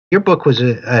your book was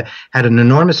had an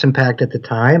enormous impact at the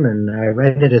time, and I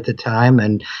read it at the time.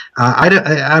 And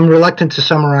I'm reluctant to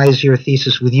summarize your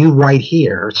thesis with you right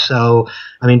here. So,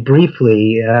 I mean,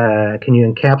 briefly, can you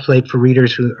encapsulate for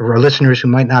readers or listeners who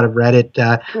might not have read it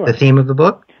Sure. the theme of the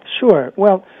book? Sure.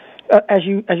 Well, as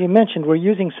you mentioned, we're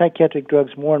using psychiatric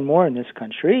drugs more and more in this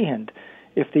country, and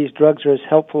if these drugs are as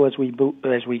helpful as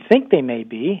we think they may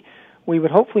be, we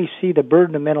would hopefully see the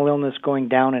burden of mental illness going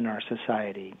down in our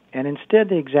society. And instead,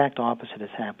 the exact opposite is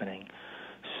happening.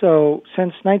 So,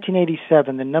 since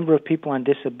 1987, the number of people on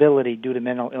disability due to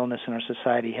mental illness in our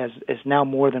society is now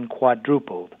more than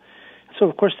quadrupled. So,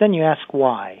 of course, then you ask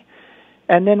why.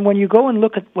 And then when you go and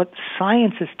look at what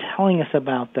science is telling us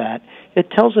about that,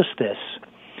 it tells us this.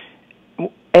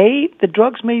 A, the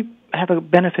drugs may have a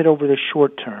benefit over the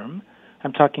short term.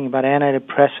 I'm talking about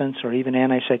antidepressants or even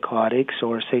antipsychotics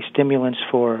or, say, stimulants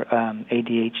for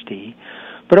ADHD.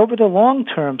 But over the long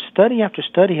term, study after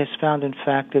study has found, in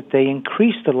fact, that they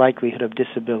increase the likelihood of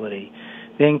disability.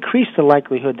 They increase the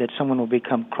likelihood that someone will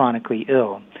become chronically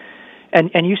ill. And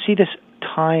you see this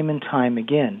time and time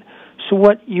again. So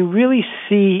what you really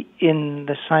see in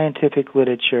the scientific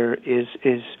literature is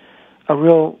a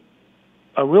real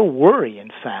worry, in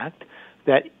fact,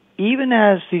 that even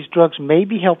as these drugs may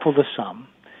be helpful to some,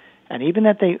 and even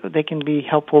that they can be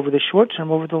helpful over the short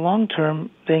term, over the long term,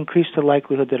 they increase the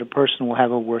likelihood that a person will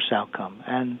have a worse outcome.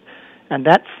 And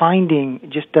that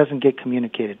finding just doesn't get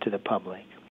communicated to the public.